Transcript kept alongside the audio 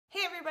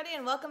everybody,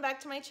 and welcome back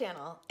to my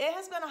channel. It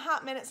has been a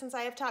hot minute since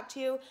I have talked to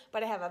you,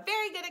 but I have a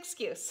very good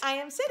excuse. I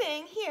am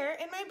sitting here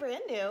in my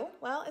brand new,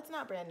 well, it's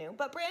not brand new,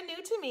 but brand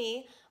new to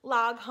me,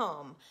 log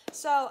home.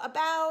 So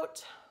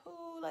about,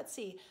 let's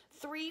see,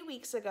 3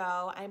 weeks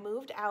ago, I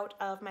moved out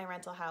of my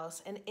rental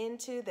house and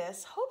into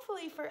this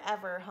hopefully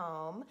forever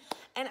home,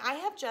 and I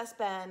have just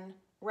been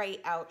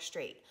right out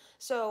straight.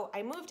 So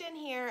I moved in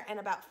here, and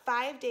about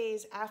 5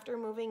 days after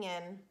moving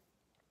in,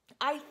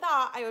 I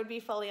thought I would be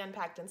fully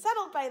unpacked and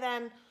settled by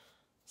then.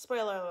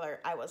 Spoiler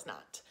alert, I was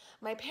not.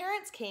 My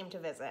parents came to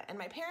visit, and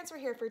my parents were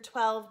here for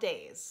 12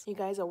 days. You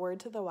guys, a word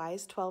to the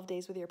wise, 12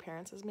 days with your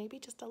parents is maybe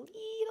just a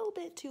little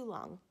bit too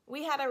long.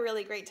 We had a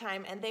really great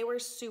time, and they were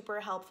super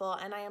helpful,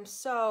 and I am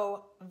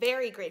so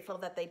very grateful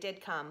that they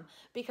did come,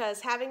 because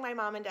having my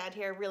mom and dad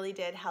here really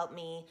did help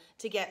me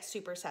to get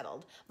super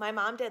settled. My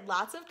mom did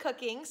lots of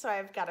cooking, so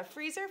I've got a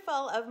freezer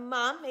full of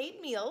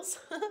mom-made meals,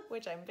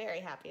 which I'm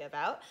very happy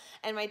about,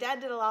 and my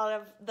dad did a lot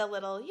of the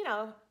little,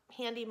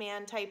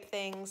 handyman type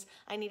things.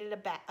 I needed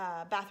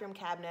a bathroom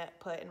cabinet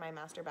put in my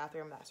master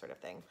bathroom, that sort of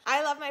thing.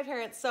 I love my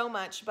parents so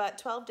much, but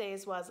 12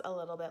 days was a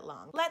little bit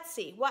long. Let's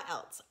see, what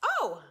else?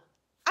 Oh,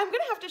 I'm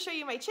gonna have to show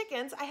you my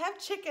chickens. I have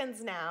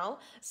chickens now.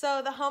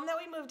 So the home that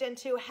we moved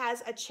into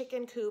has a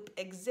chicken coop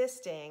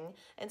existing.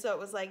 And so it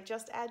was like,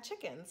 just add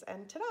chickens,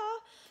 and ta-da.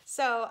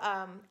 So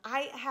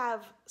I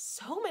have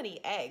so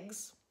many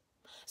eggs.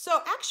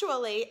 So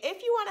actually,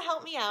 if you wanna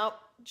help me out,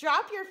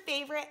 drop your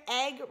favorite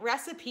egg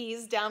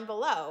recipes down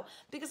below,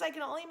 because I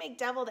can only make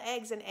deviled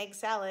eggs and egg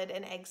salad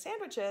and egg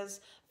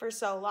sandwiches for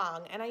so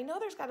long. And I know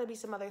there's gotta be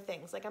some other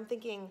things. Like I'm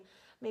thinking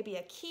maybe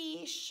a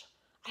quiche.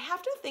 I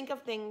have to think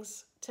of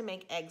things to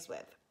make eggs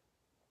with.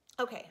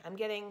 Okay, I'm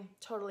getting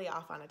totally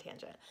off on a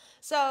tangent.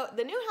 So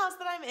the new house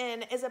that I'm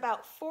in is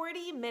about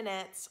 40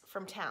 minutes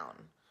from town.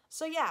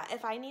 So yeah,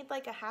 if I need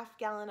like a half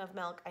gallon of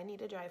milk, I need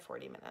to drive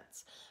 40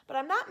 minutes. But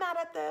I'm not mad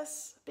at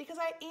this because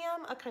I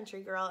am a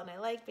country girl and I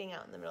like being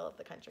out in the middle of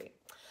the country.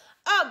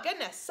 Oh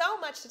goodness, so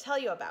much to tell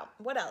you about.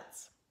 What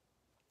else?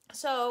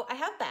 So I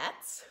have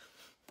bats.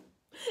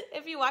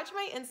 If you watch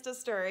my Insta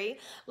story,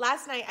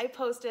 last night I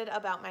posted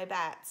about my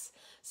bats.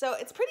 So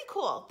it's pretty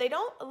cool. They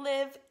don't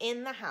live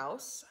in the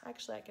house.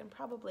 Actually, I can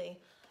probably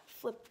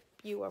flip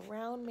you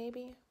around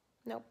maybe.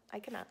 Nope, I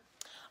cannot.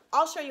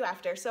 I'll show you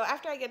after. So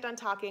after I get done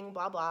talking,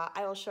 blah, blah,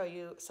 I will show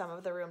you some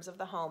of the rooms of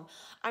the home.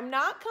 I'm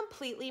not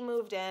completely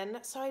moved in,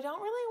 so I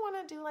don't really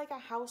want to do like a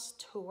house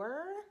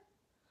tour.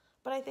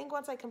 But I think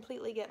once I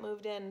completely get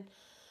moved in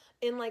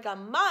like a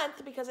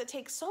month, because it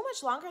takes so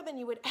much longer than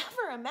you would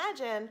ever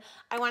imagine,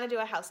 I want to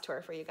do a house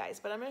tour for you guys.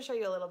 But I'm going to show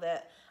you a little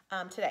bit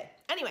today.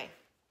 Anyway,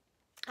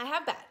 I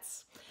have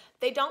bats.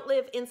 They don't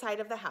live inside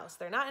of the house.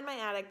 They're not in my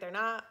attic. They're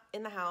not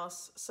in the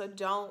house, so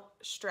don't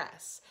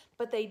stress.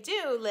 But they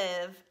do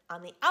live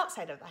on the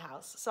outside of the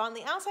house. So on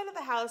the outside of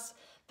the house,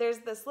 there's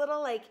this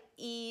little like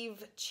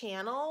eave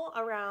channel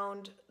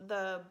around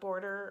the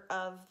border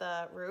of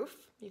the roof.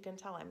 You can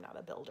tell I'm not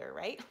a builder,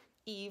 right?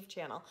 Eave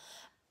channel.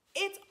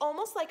 It's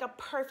almost like a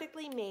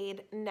perfectly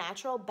made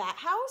natural bat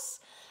house,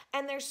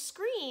 and there's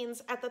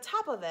screens at the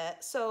top of it,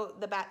 so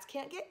the bats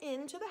can't get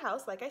into the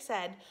house, like I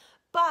said,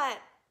 but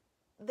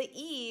the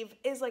eave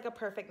is like a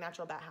perfect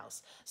natural bat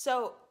house.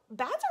 So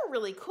bats are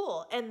really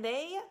cool, and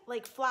they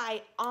like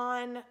fly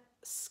on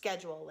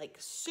schedule, like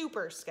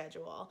super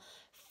schedule,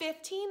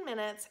 15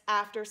 minutes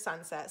after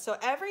sunset. So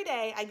every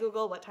day I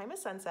Google what time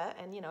is sunset,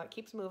 and it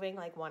keeps moving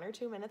like 1 or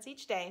 2 minutes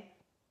each day.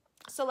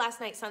 So last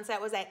night sunset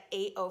was at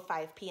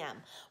 8:05 p.m.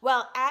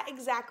 Well, at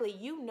exactly,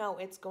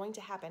 it's going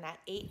to happen at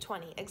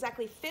 8:20,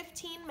 exactly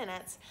 15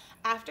 minutes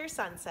after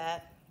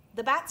sunset,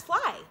 the bats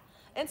fly.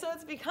 And so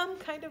it's become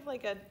kind of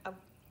like a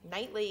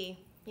nightly,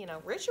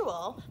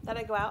 ritual that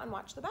I go out and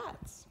watch the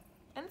bats.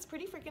 And it's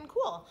pretty freaking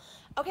cool.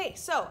 Okay,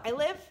 so I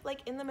live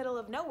like in the middle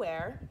of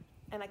nowhere,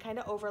 and I kind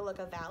of overlook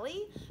a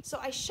valley. So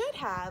I should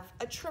have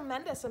a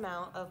tremendous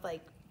amount of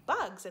like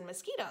bugs and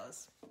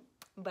mosquitoes,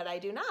 but I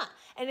do not.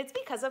 And it's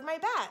because of my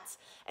bats.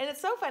 And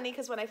it's so funny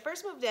because when I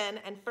first moved in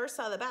and first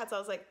saw the bats, I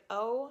was like,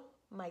 oh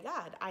my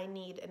God, I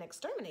need an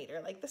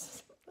exterminator. Like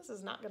this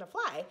is not gonna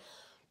fly.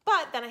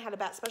 But then I had a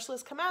bat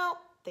specialist come out.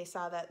 They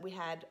saw that we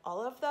had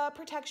all of the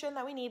protection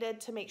that we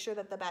needed to make sure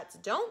that the bats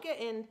don't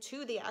get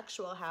into the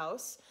actual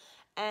house.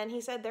 And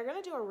he said, they're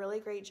gonna do a really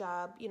great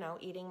job,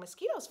 eating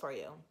mosquitoes for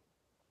you.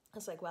 I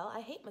was like, well, I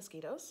hate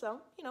mosquitoes,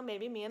 so,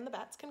 maybe me and the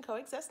bats can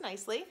coexist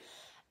nicely.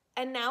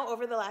 And now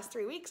over the last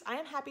 3 weeks, I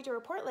am happy to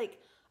report, like,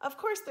 of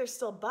course there's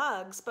still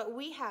bugs, but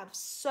we have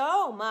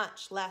so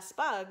much less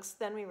bugs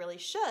than we really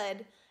should.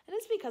 And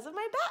it's because of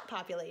my bat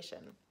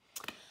population.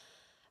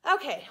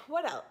 Okay,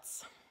 what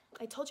else?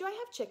 I told you I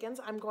have chickens.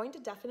 I'm going to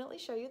definitely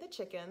show you the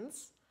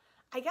chickens.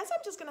 I guess I'm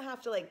just gonna have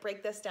to like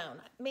break this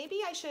down. Maybe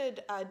I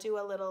should do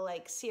a little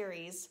like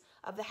series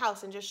of the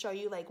house and just show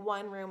you like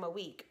one room a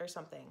week or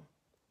something,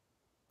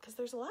 because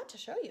there's a lot to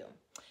show you.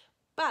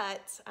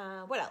 But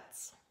what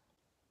else?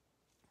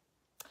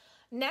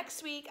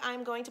 Next week,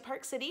 I'm going to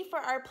Park City for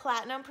our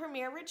Platinum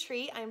Premiere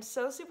Retreat. I'm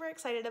so super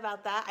excited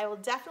about that. I will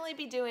definitely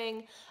be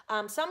doing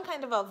some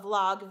kind of a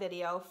vlog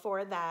video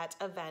for that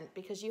event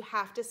because you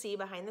have to see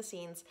behind the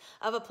scenes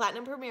of a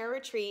Platinum Premiere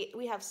Retreat.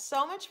 We have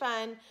so much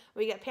fun.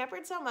 We get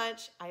pampered so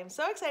much. I am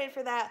so excited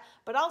for that.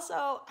 But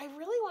also, I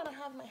really want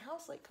to have my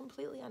house like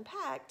completely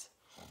unpacked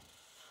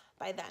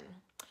by then.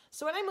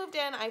 So when I moved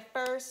in, I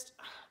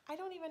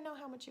don't even know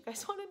how much you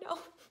guys want to know.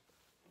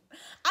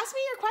 Ask me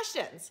your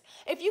questions.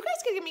 If you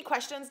guys could give me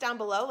questions down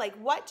below, like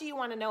what do you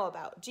want to know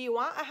about? Do you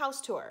want a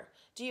house tour?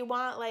 Do you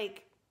want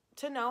like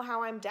to know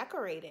how I'm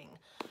decorating?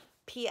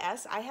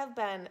 P.S. I have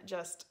been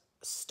just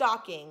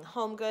stalking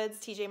Home Goods,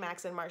 TJ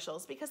Maxx, and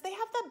Marshalls because they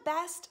have the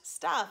best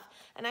stuff.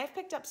 And I've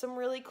picked up some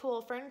really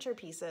cool furniture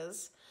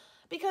pieces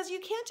because you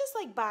can't just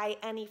like buy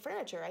any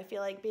furniture. I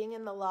feel like being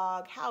in the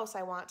log house,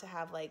 I want to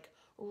have like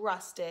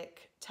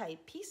rustic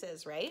type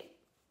pieces, right?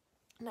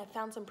 And I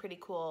found some pretty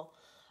cool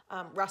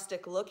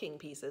rustic looking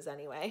pieces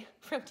anyway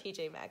from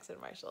TJ Maxx and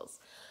Marshalls.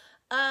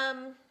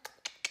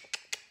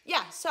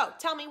 Yeah, so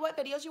tell me what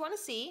videos you want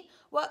to see,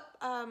 what,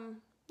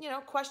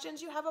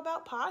 questions you have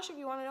about Posh, if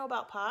you want to know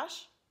about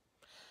Posh.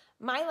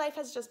 My life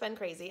has just been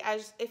crazy.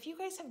 If you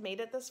guys have made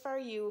it this far,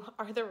 you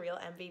are the real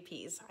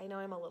MVPs. I know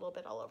I'm a little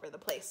bit all over the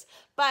place,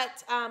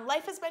 but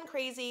life has been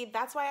crazy.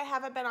 That's why I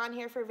haven't been on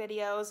here for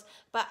videos,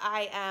 but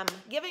I am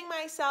giving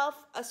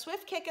myself a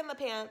swift kick in the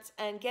pants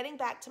and getting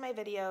back to my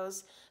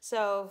videos.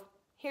 So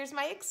here's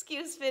my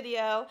excuse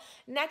video.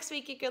 Next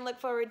week, you can look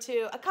forward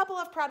to a couple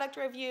of product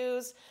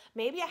reviews,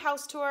 maybe a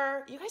house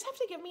tour. You guys have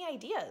to give me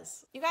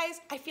ideas. You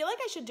guys, I feel like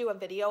I should do a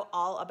video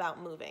all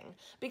about moving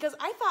because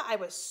I thought I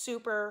was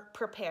super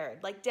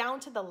prepared, like down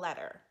to the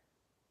letter.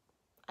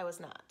 I was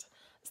not.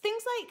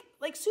 Things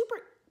like super,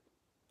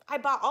 I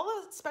bought all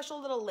the special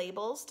little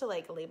labels to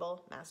like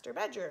label master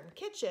bedroom,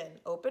 kitchen,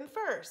 open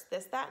first,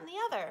 this, that, and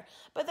the other.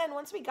 But then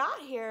once we got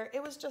here,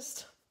 it was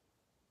just,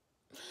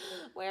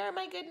 where are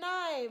my good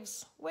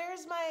knives?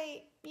 Where's my,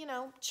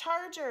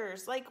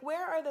 chargers? Like,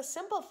 where are the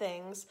simple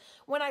things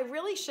when I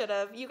really should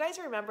have? You guys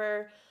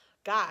remember,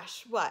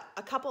 gosh, what,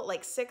 a couple,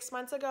 like 6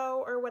 months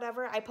ago or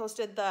whatever, I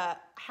posted the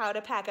how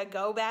to pack a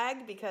go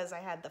bag because I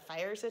had the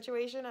fire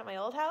situation at my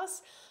old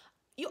house.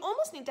 You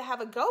almost need to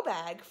have a go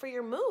bag for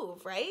your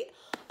move, right?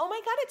 Oh my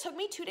God, it took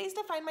me 2 days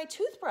to find my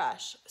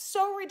toothbrush.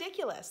 So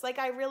ridiculous. Like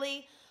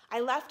I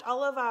left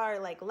all of our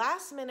like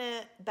last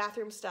minute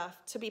bathroom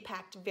stuff to be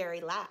packed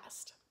very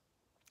last.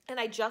 And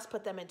I just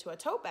put them into a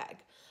tote bag.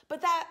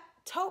 But that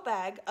tote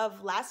bag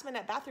of last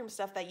minute bathroom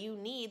stuff that you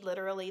need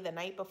literally the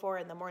night before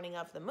and the morning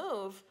of the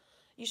move,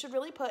 you should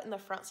really put in the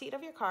front seat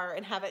of your car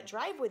and have it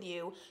drive with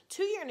you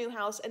to your new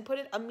house and put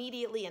it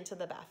immediately into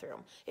the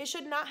bathroom. It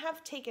should not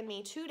have taken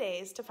me 2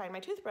 days to find my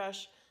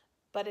toothbrush,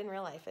 but in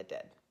real life it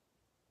did.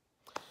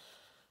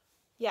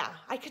 Yeah,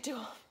 I have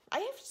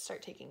to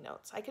start taking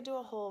notes. I could do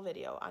a whole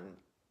video on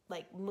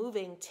like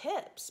moving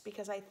tips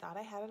because I thought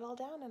I had it all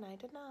down and I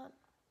did not.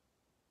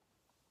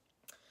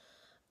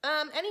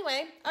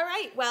 Anyway, all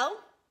right, well,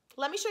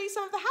 let me show you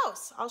some of the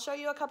house. I'll show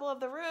you a couple of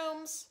the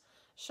rooms,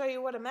 show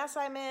you what a mess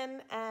I'm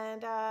in,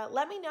 and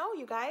let me know,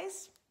 you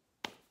guys.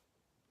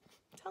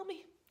 Tell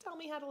me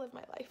how to live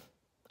my life.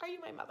 Are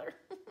you my mother?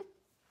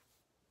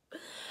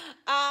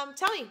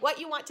 Tell me what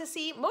you want to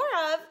see more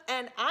of,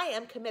 and I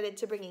am committed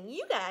to bringing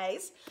you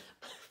guys,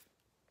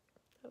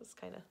 that was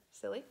kind of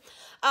silly,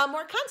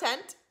 more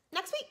content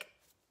next week.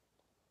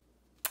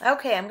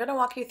 Okay, I'm going to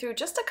walk you through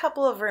just a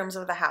couple of rooms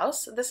of the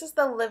house. This is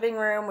the living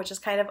room, which is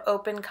kind of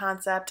open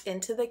concept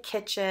into the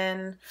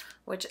kitchen,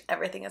 which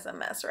everything is a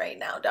mess right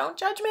now. Don't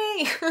judge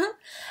me.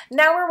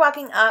 Now we're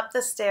walking up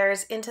the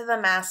stairs into the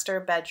master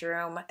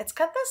bedroom. It's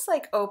got this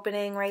like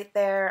opening right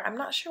there. I'm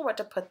not sure what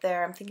to put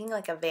there. I'm thinking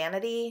like a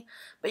vanity,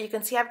 but you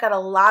can see I've got a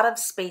lot of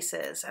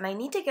spaces and I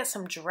need to get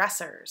some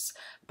dressers,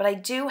 but I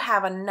do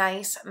have a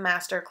nice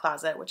master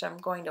closet, which I'm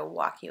going to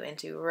walk you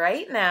into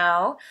right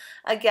now.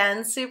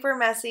 Again, super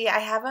messy. I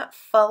haven't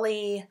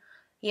fully,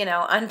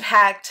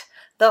 unpacked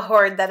the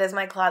hoard that is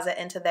my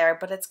closet into there,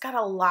 but it's got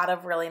a lot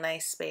of really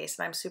nice space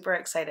and I'm super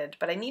excited,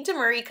 but I need to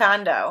Marie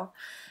Kondo.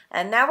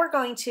 And now we're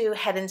going to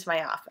head into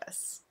my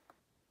office.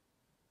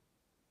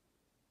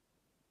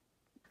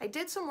 I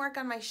did some work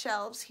on my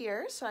shelves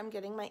here, so I'm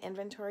getting my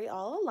inventory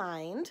all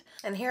aligned.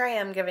 And here I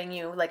am giving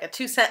you like a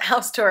 2-cent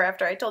house tour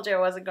after I told you I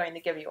wasn't going to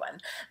give you one.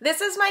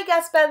 This is my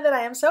guest bed that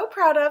I am so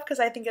proud of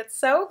because I think it's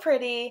so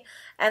pretty,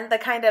 and the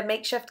kind of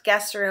makeshift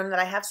guest room that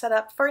I have set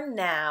up for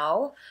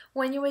now.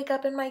 When you wake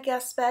up in my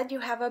guest bed, you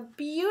have a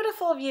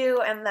beautiful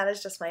view, and that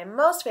is just my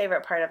most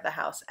favorite part of the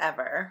house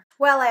ever.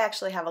 Well, I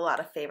actually have a lot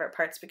of favorite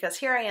parts because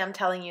here I am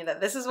telling you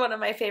that this is one of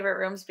my favorite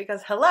rooms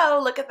because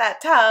hello, look at that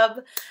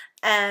tub.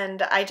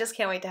 And I just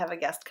can't wait to have a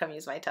guest come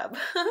use my tub.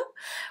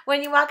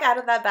 When you walk out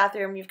of that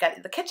bathroom, you've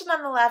got the kitchen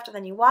on the left, and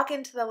then you walk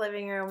into the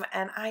living room,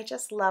 and I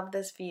just love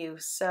this view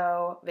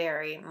so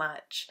very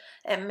much.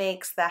 It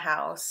makes the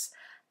house,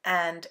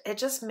 and it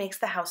just makes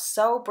the house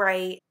so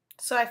bright.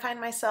 So I find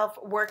myself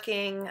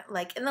working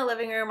like in the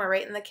living room or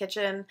right in the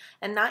kitchen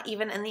and not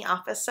even in the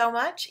office so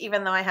much,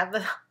 even though I have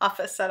the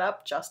office set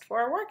up just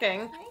for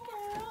working.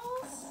 Hi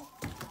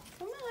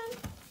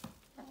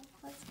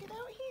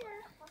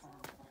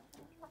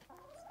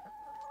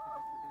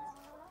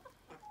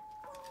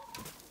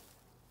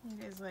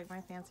You guys like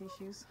my fancy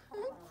shoes?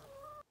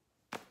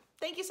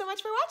 Thank you so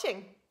much for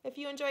watching. If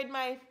you enjoyed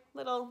my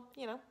little,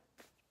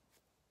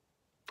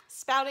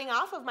 spouting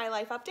off of my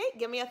life update,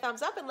 give me a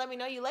thumbs up and let me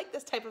know you like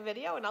this type of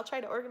video, and I'll try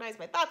to organize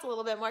my thoughts a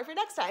little bit more for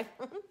next time.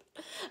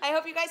 I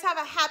hope you guys have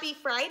a happy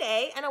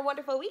Friday and a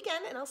wonderful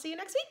weekend, and I'll see you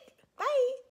next week. Bye.